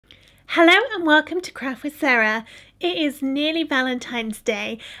Hello and welcome to Craft with Sarah. It is nearly Valentine's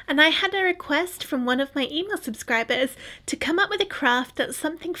Day and I had a request from one of my email subscribers to come up with a craft that's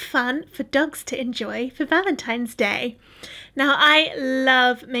something fun for dogs to enjoy for Valentine's Day. Now I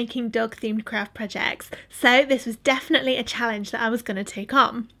love making dog themed craft projects, so this was definitely a challenge that I was going to take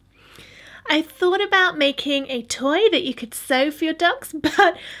on. I thought about making a toy that you could sew for your dogs,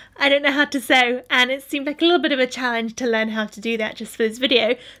 but I don't know how to sew and it seemed like a little bit of a challenge to learn how to do that just for this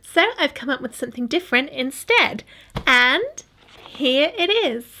video. So I've come up with something different instead. And here it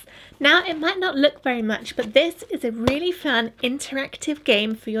is. Now it might not look very much, but this is a really fun interactive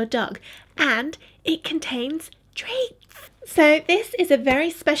game for your dog and it contains treats. So this is a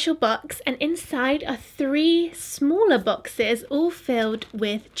very special box and inside are 3 smaller boxes all filled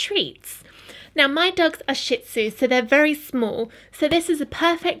with treats. Now my dogs are Shih Tzu, so they're very small, so this is a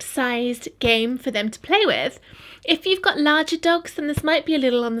perfect sized game for them to play with. If you've got larger dogs, then this might be a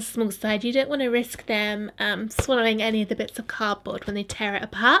little on the small side. You don't want to risk them swallowing any of the bits of cardboard when they tear it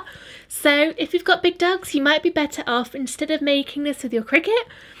apart. So if you've got big dogs, you might be better off, instead of making this with your Cricut,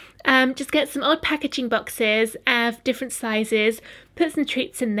 just get some old packaging boxes of different sizes, put some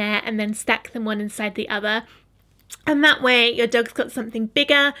treats in there and then stack them one inside the other. And that way your dog's got something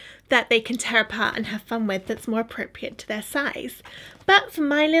bigger that they can tear apart and have fun with that's more appropriate to their size. But for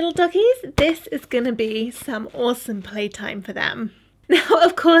my little doggies, this is going to be some awesome playtime for them. Now,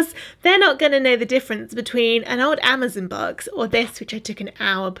 of course, they're not going to know the difference between an old Amazon box or this, which I took an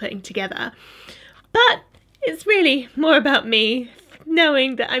hour putting together. But it's really more about me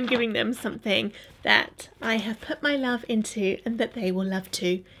knowing that I'm giving them something that I have put my love into and that they will love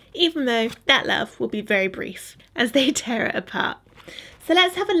too, even though that love will be very brief as they tear it apart. So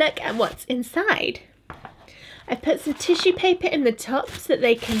let's have a look at what's inside. I've put some tissue paper in the top so that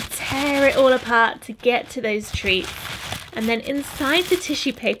they can tear it all apart to get to those treats. And then inside the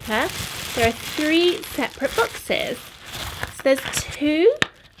tissue paper, there are 3 separate boxes. So there's 2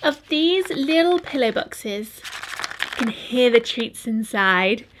 of these little pillow boxes. You can hear the treats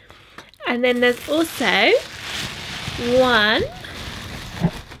inside. And then there's also one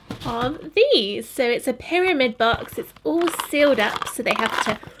of these. So it's a pyramid box. It's all sealed up, so they have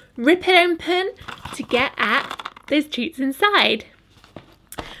to rip it open to get at those treats inside.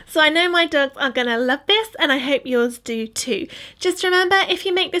 So I know my dogs are going to love this and I hope yours do too. Just remember, if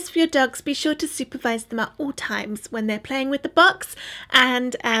you make this for your dogs, be sure to supervise them at all times when they're playing with the box,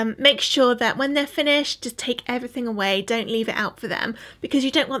 and make sure that when they're finished, just take everything away. Don't leave it out for them because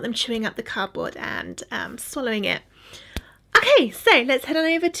you don't want them chewing up the cardboard and swallowing it. Okay, so let's head on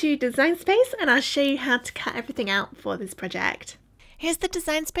over to Design Space and I'll show you how to cut everything out for this project. Here's the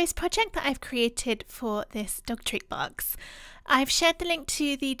Design Space project that I've created for this dog treat box. I've shared the link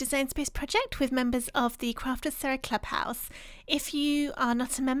to the Design Space project with members of the Craft with Sarah Clubhouse. If you are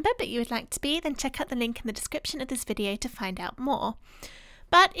not a member but you would like to be, then check out the link in the description of this video to find out more.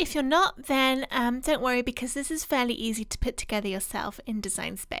 But if you're not, then don't worry, because this is fairly easy to put together yourself in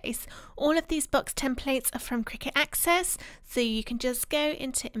Design Space. All of these box templates are from Cricut Access, so you can just go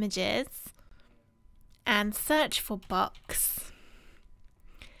into Images and search for box.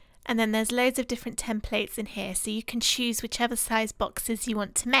 And then there's loads of different templates in here, so you can choose whichever size boxes you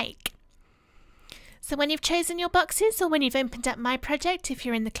want to make. So when you've chosen your boxes, or when you've opened up My Project, if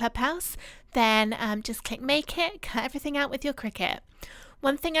you're in the Clubhouse, then just click Make It, cut everything out with your Cricut.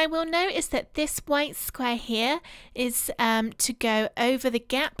 One thing I will note is that this white square here is to go over the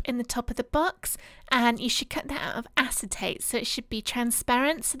gap in the top of the box, and you should cut that out of acetate, so it should be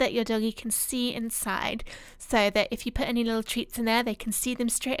transparent so that your doggy can see inside, so that if you put any little treats in there they can see them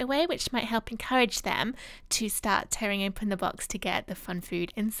straight away, which might help encourage them to start tearing open the box to get the fun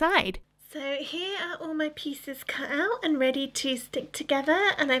food inside. So here are all my pieces cut out and ready to stick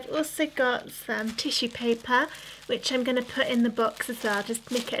together, and I've also got some tissue paper which I'm going to put in the box as well, just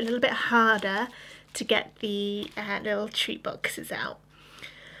to make it a little bit harder to get the little treat boxes out.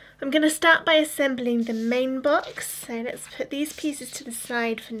 I'm going to start by assembling the main box, so let's put these pieces to the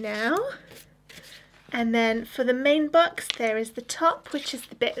side for now. And then for the main box there is the top, which is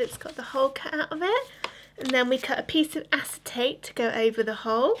the bit that's got the hole cut out of it, and then we cut a piece of acetate to go over the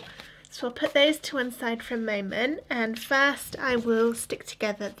hole. So I'll put those to one side for a moment, and first I will stick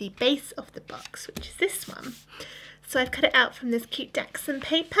together the base of the box, which is this one. So I've cut it out from this cute Dachshund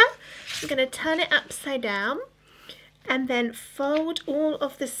paper. I'm going to turn it upside down and then fold all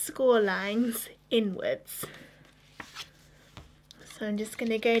of the score lines inwards. So I'm just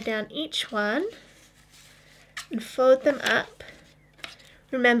going to go down each one and fold them up.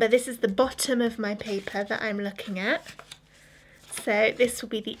 Remember, this is the bottom of my paper that I'm looking at. So this will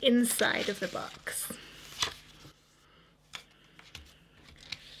be the inside of the box.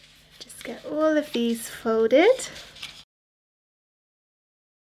 get all of these folded.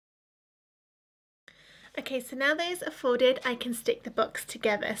 Okay, so now those are folded, I can stick the box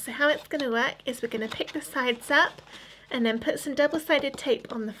together. So how it's going to work is we're going to pick the sides up and then put some double-sided tape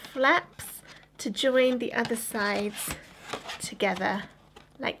on the flaps to join the other sides together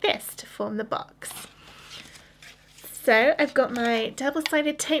like this to form the box. So I've got my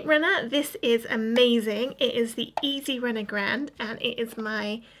double-sided tape runner. This is amazing. It is the Easy Runner Grand and it is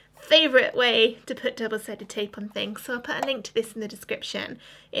my favourite way to put double-sided tape on things. So I'll put a link to this in the description.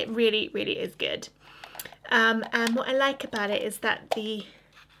 It really, really is good. And what I like about it is that the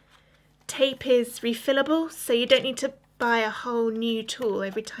tape is refillable, so you don't need to buy a whole new tool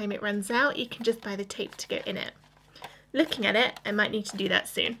every time it runs out. You can just buy the tape to go in it. Looking at it, I might need to do that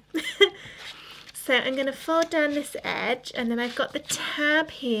soon. So I'm going to fold down this edge, and then I've got the tab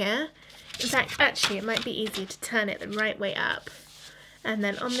here. In fact, actually it might be easier to turn it the right way up. And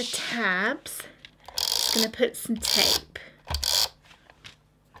then on the tabs, I'm going to put some tape.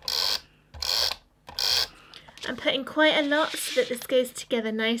 I'm putting quite a lot so that this goes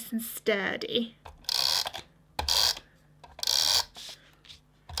together nice and sturdy.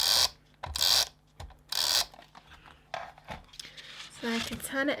 So I can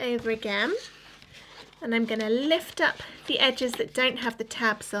turn it over again, and I'm going to lift up the edges that don't have the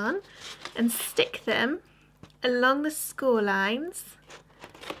tabs on and stick them along the score lines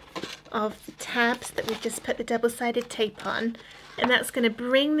of the tabs that we've just put the double-sided tape on, and that's going to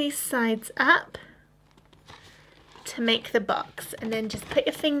bring these sides up to make the box, and then just put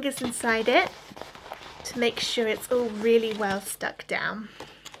your fingers inside it to make sure it's all really well stuck down.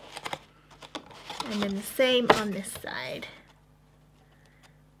 And then the same on this side.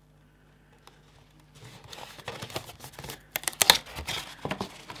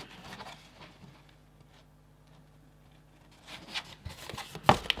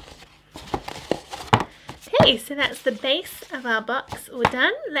 Okay, so that's the base of our box all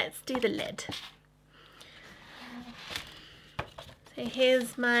done. Let's do the lid. So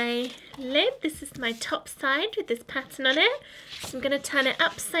here's my lid. This is my top side with this pattern on it. So I'm going to turn it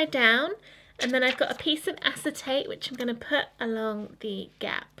upside down, and then I've got a piece of acetate which I'm going to put along the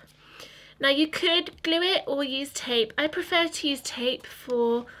gap. Now you could glue it or use tape. I prefer to use tape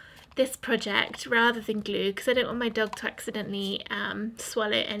for this project rather than glue because I don't want my dog to accidentally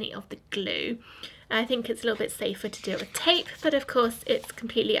swallow any of the glue. I think it's a little bit safer to do it with tape, but of course it's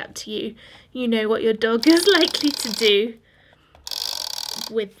completely up to you. You know what your dog is likely to do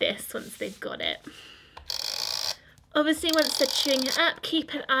with this once they've got it. Obviously once they're chewing it up,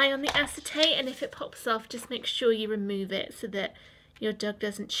 keep an eye on the acetate, and if it pops off just make sure you remove it so that your dog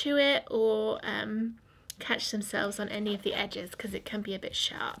doesn't chew it or catch themselves on any of the edges because it can be a bit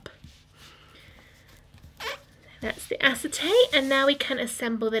sharp. That's the acetate, and now we can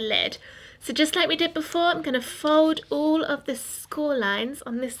assemble the lid. So just like we did before, I'm going to fold all of the score lines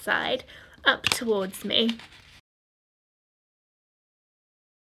on this side up towards me.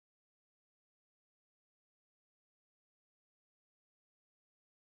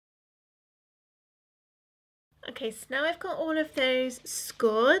 Okay, so now I've got all of those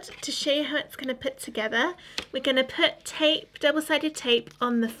scored. To show you how it's going to put together, we're going to put tape, double-sided tape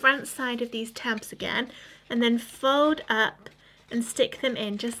on the front side of these tabs again, and then fold up and stick them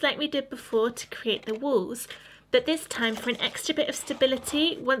in just like we did before to create the walls. But this time, for an extra bit of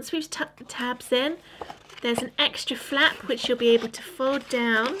stability, once we've tucked the tabs in, there's an extra flap which you'll be able to fold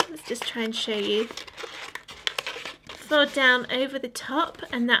down. Let's just try and show you. Fold down over the top,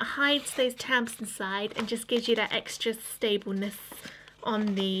 and that hides those tabs inside and just gives you that extra stableness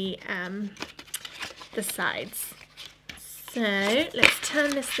on the sides. So let's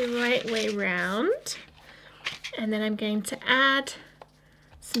turn this the right way round, and then I'm going to add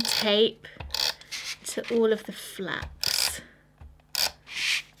some tape to all of the flaps.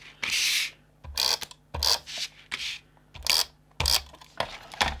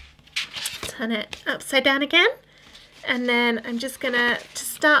 Turn it upside down again. And then I'm just gonna, to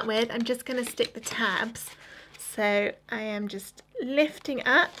start with, I'm just gonna stick the tabs. So I am just lifting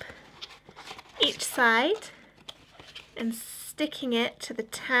up each side and sticking it to the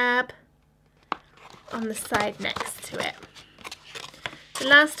tab on the side next to it. The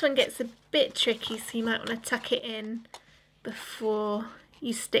last one gets a bit tricky, so you might want to tuck it in before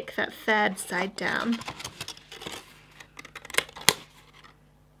you stick that third side down.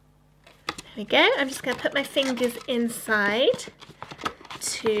 There we go. I'm just going to put my fingers inside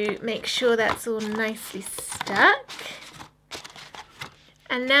to make sure that's all nicely stuck.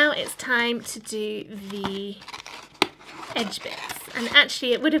 And now it's time to do the edge bits. And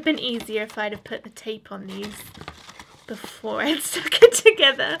actually it would have been easier if I'd have put the tape on these before I'd stuck it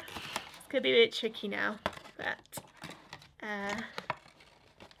together. going to be a bit tricky now, but let's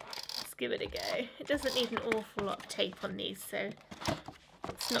give it a go. It doesn't need an awful lot of tape on these, so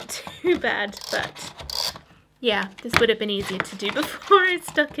it's not too bad, but yeah, this would have been easier to do before I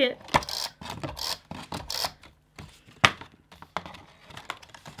stuck it.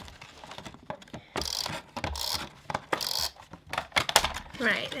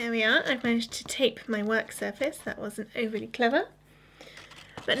 Right, there we are. I've managed to tape my work surface. That wasn't overly clever.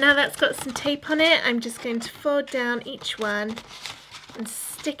 But now that's got some tape on it, I'm just going to fold down each one and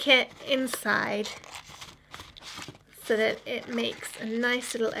stick it inside so that it makes a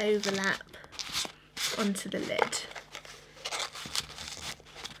nice little overlap onto the lid.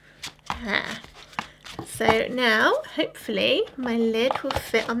 There. So now, hopefully, my lid will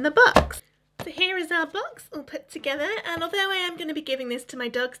fit on the box. So here is our box all put together, and although I am going to be giving this to my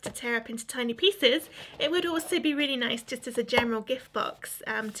dogs to tear up into tiny pieces, it would also be really nice just as a general gift box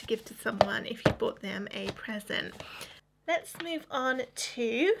to give to someone if you bought them a present. Let's move on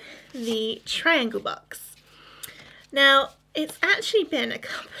to the triangle box. Now, it's actually been a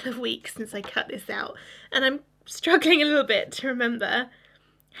couple of weeks since I cut this out, and I'm struggling a little bit to remember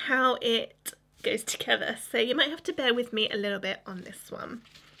how it goes together, so you might have to bear with me a little bit on this one.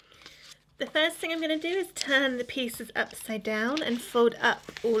 The first thing I'm going to do is turn the pieces upside down and fold up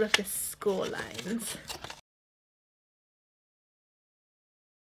all of the score lines.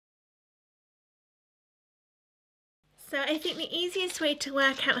 So I think the easiest way to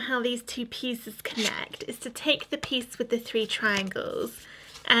work out how these two pieces connect is to take the piece with the 3 triangles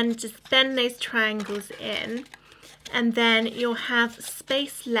and just bend those triangles in, and then you'll have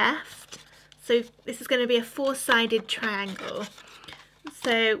space left. So this is going to be a 4-sided triangle.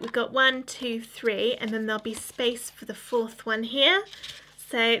 So we've got 1, 2, 3, and then there'll be space for the 4th one here.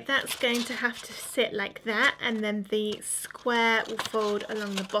 So that's going to have to sit like that, and then the square will fold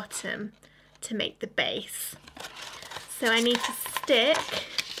along the bottom to make the base. So I need to stick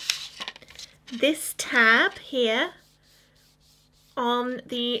this tab here on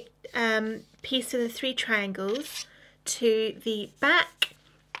the piece of the 3 triangles to the back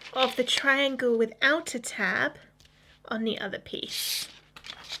of the triangle without a tab on the other piece.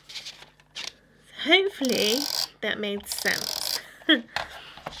 Hopefully that made sense.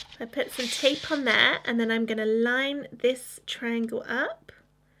 I put some tape on there, and then I'm going to line this triangle up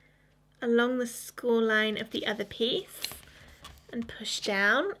along the score line of the other piece and push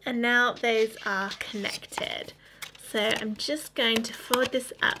down, and now those are connected. So I'm just going to fold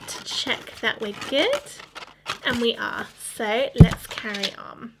this up to check that we're good, and we are. So let's carry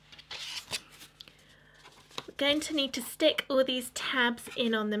on. We're going to need to stick all these tabs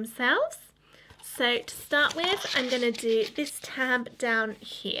in on themselves. So to start with, I'm going to do this tab down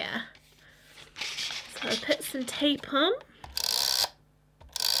here. So I'll put some tape on.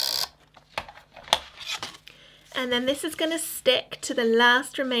 And then this is going to stick to the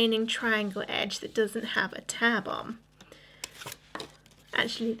last remaining triangle edge that doesn't have a tab on.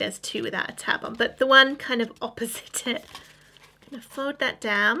 Actually, there's 2 without a tab on, but the one kind of opposite it. I'm going to fold that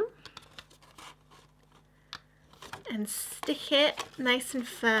down and stick it nice and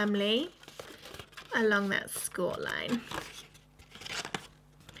firmly along that score line.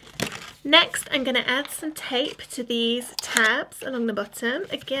 Next, I'm going to add some tape to these tabs along the bottom.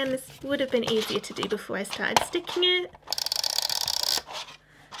 Again, this would have been easier to do before I started sticking it.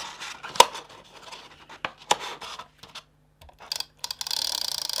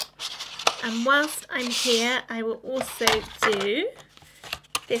 And whilst I'm here, I will also do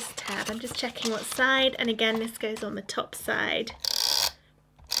this tab. I'm just checking what side, and again, this goes on the top side.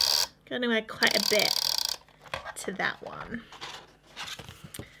 Going to add quite a bit to that one.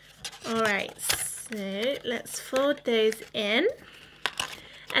 Alright, so let's fold those in.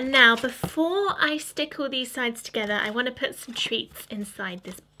 And now, before I stick all these sides together, I want to put some treats inside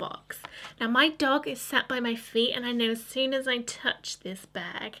this box. Now, my dog is sat by my feet, and I know as soon as I touch this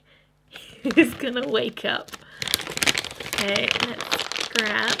bag, he's going to wake up. Okay, let's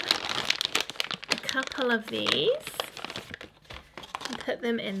grab a couple of these and put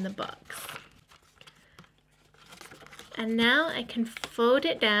them in the box. And now I can fold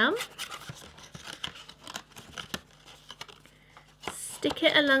it down, stick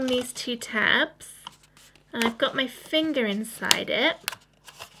it along these 2 tabs, and I've got my finger inside it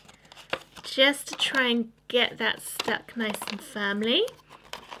just to try and get that stuck nice and firmly.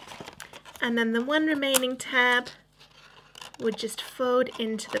 And then the one remaining tab would just fold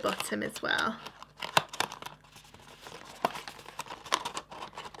into the bottom as well.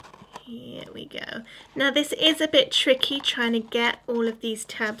 Here we go. Now this is a bit tricky trying to get all of these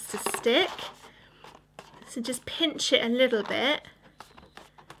tabs to stick. So just pinch it a little bit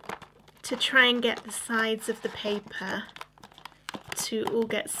to try and get the sides of the paper to all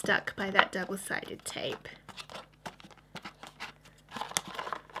get stuck by that double-sided tape.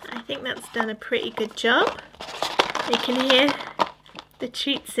 I think that's done a pretty good job. You can hear the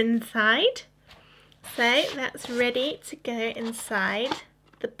treats inside. So that's ready to go inside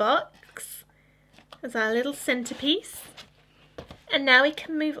the box as our little centerpiece. And now we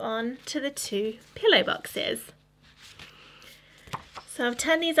can move on to the 2 pillow boxes. So I've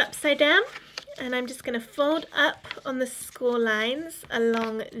turned these upside down and I'm just going to fold up on the score lines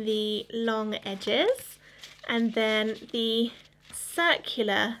along the long edges, and then the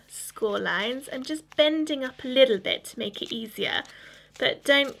circular score lines I'm just bending up a little bit to make it easier, but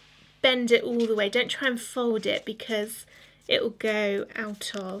don't bend it all the way. Don't try and fold it because it will go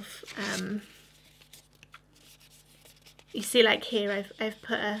out of, you see, like here I've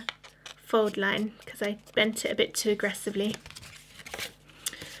put a fold line because I bent it a bit too aggressively.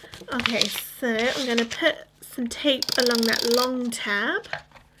 Okay, so I'm going to put some tape along that long tab,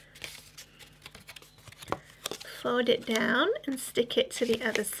 fold it down and stick it to the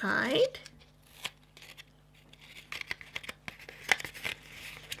other side.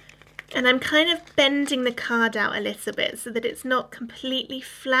 And I'm kind of bending the card out a little bit so that it's not completely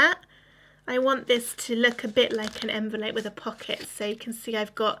flat. I want this to look a bit like an envelope with a pocket, so you can see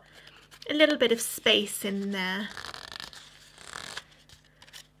I've got a little bit of space in there.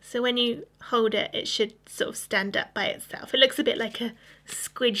 So when you hold it, it should sort of stand up by itself. It looks a bit like a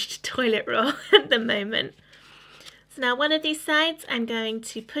squidged toilet roll at the moment. So now one of these sides I'm going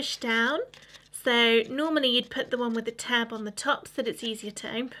to push down. So normally you'd put the one with the tab on the top so that it's easier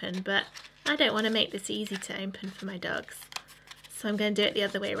to open, but I don't want to make this easy to open for my dogs. So I'm going to do it the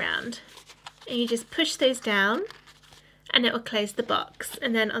other way around. And you just push those down and it will close the box.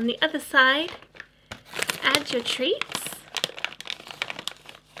 And then on the other side, add your treats.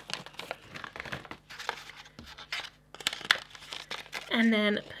 And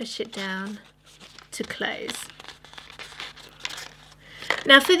then push it down to close.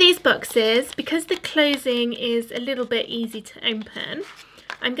 Now for these boxes, because the closing is a little bit easy to open,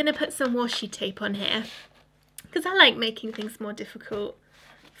 I'm going to put some washi tape on here because I like making things more difficult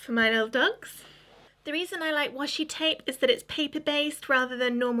for my little dogs. The reason I like washi tape is that it's paper based rather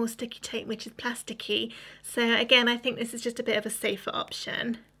than normal sticky tape, which is plasticky. So again, I think this is just a bit of a safer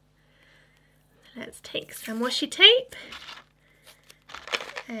option. Let's take some washi tape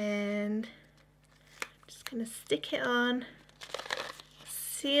and I'm just going to stick it on,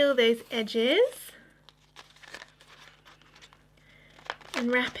 seal those edges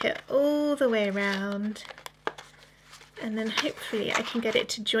and wrap it all the way around, and then hopefully I can get it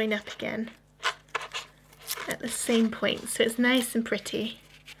to join up again at the same point so it's nice and pretty.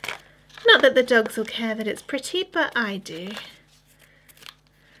 Not that the dogs will care that it's pretty, but I do.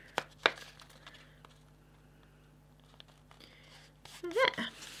 There.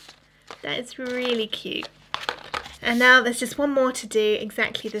 That is really cute. And now there's just one more to do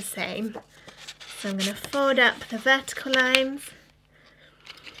exactly the same. So I'm going to fold up the vertical lines.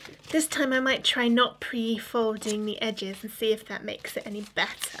 This time I might try not pre-folding the edges and see if that makes it any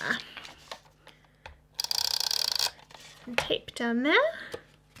better. And tape down there.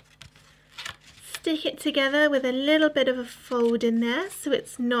 Stick it together with a little bit of a fold in there so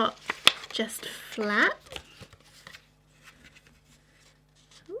it's not just flat.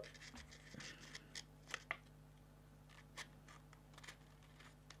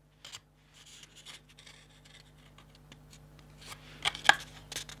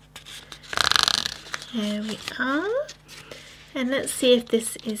 There we are, and let's see if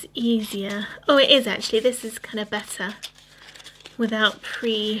this is easier. Oh, it is actually. This is kind of better without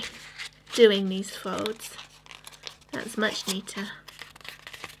pre-doing these folds. That's much neater.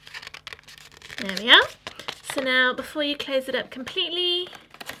 There we are. So now before you close it up completely,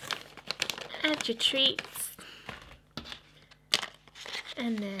 add your treats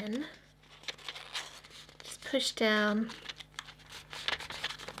and then just push down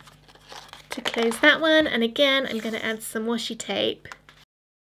to close that one, and again I'm going to add some washi tape.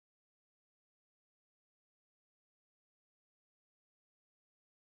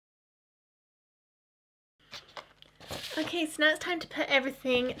 Okay, so now it's time to put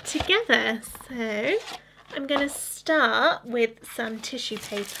everything together. So I'm going to start with some tissue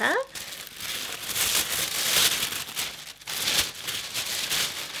paper.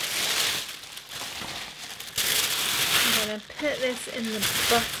 I'm going to put this in the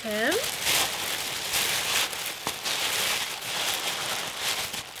bottom.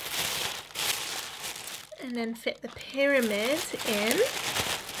 And then fit the pyramid in.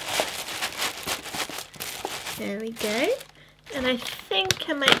 There we go. And I think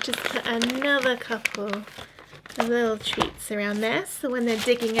I might just put another couple of little treats around there, so when they're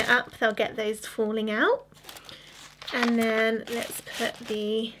digging it up they'll get those falling out. And then let's put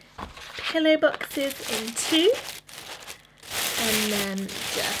the pillow boxes in too, and then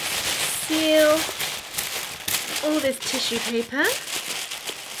just seal all this tissue paper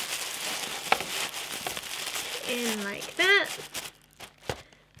in like that.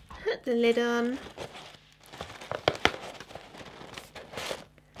 Put the lid on,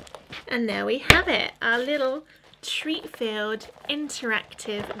 and there we have it, our little treat-filled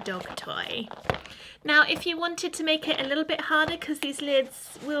interactive dog toy. Now if you wanted to make it a little bit harder, because these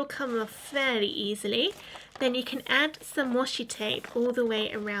lids will come off fairly easily, then you can add some washi tape all the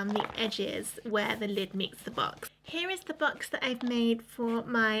way around the edges where the lid meets the box. Here is the box that I've made for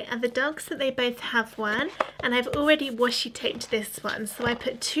my other dogs, so they both have one, and I've already washi taped this one. So I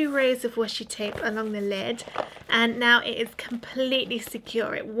put 2 rows of washi tape along the lid, and now it is completely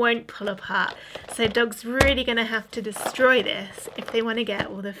secure. It won't pull apart. So dogs really gonna have to destroy this if they want to get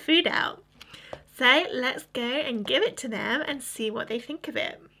all the food out. So let's go and give it to them and see what they think of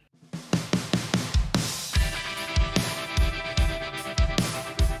it.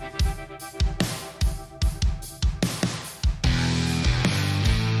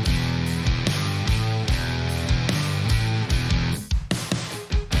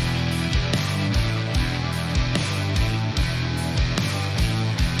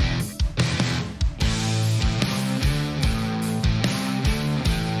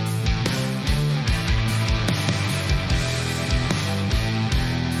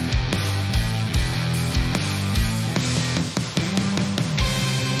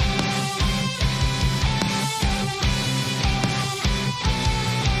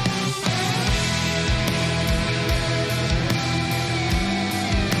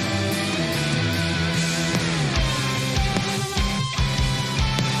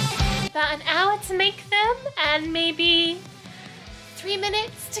 About an hour to make them, and maybe 3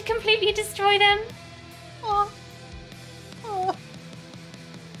 minutes to completely destroy them. Oh. Oh.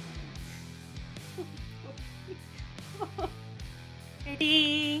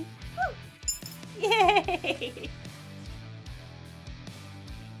 Ready? Yay!